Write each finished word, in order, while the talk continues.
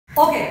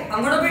Okay,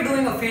 I'm going to be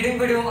doing a feeding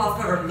video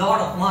after a lot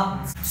of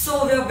months.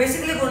 So we are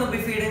basically going to be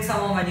feeding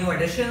some of my new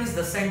additions,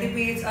 the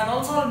centipedes, and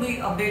also I'll be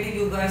updating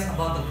you guys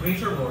about the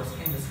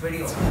Creatureverse in this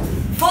video.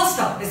 First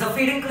up is a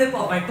feeding clip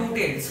of my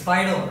two-tailed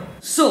spider.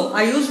 So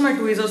I used my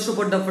tweezers to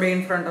put the prey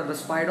in front of the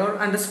spider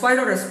and the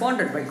spider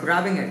responded by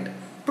grabbing it.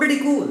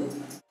 Pretty cool.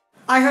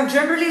 I have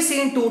generally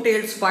seen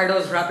two-tailed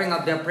spiders wrapping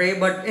up their prey,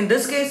 but in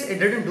this case it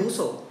didn't do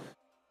so.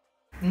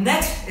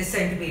 Next is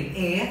Centipede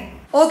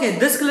A. Okay,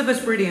 this clip is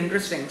pretty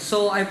interesting.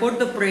 So I put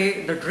the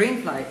prey, the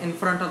drainfly, in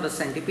front of the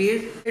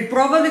centipede. It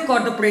probably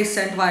caught the prey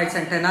scent via its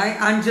antennae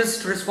and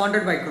just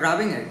responded by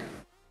grabbing it.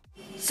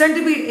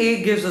 Centipede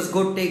A gives us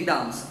good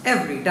takedowns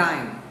every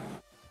time.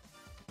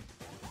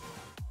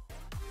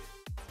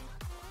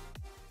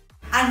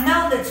 And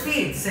now let's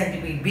feed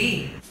Centipede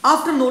B.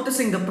 After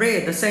noticing the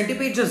prey, the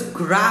centipede just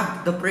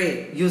grabbed the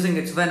prey using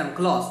its venom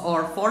claws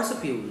or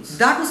forcepules.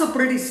 That was a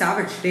pretty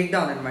savage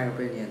takedown in my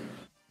opinion.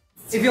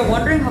 If you're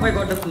wondering how I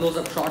got the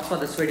close-up shots for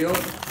this video,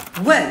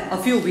 well, a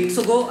few weeks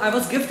ago I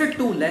was gifted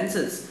two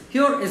lenses.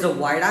 Here is a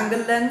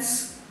wide-angle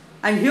lens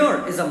and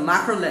here is a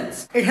macro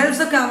lens. It helps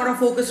the camera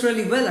focus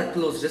really well at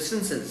close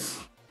distances.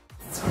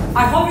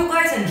 I hope you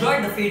guys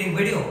enjoyed the feeding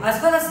video as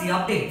well as the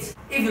updates.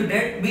 If you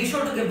did, be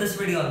sure to give this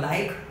video a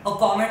like, a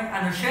comment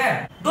and a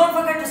share. Don't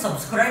forget to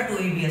subscribe to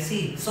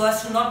A.B.S.E so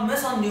as to not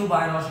miss on new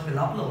biological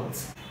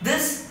uploads.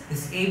 This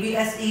is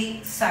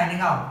A.B.S.E signing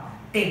out.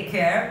 Take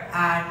care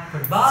and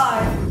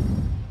goodbye.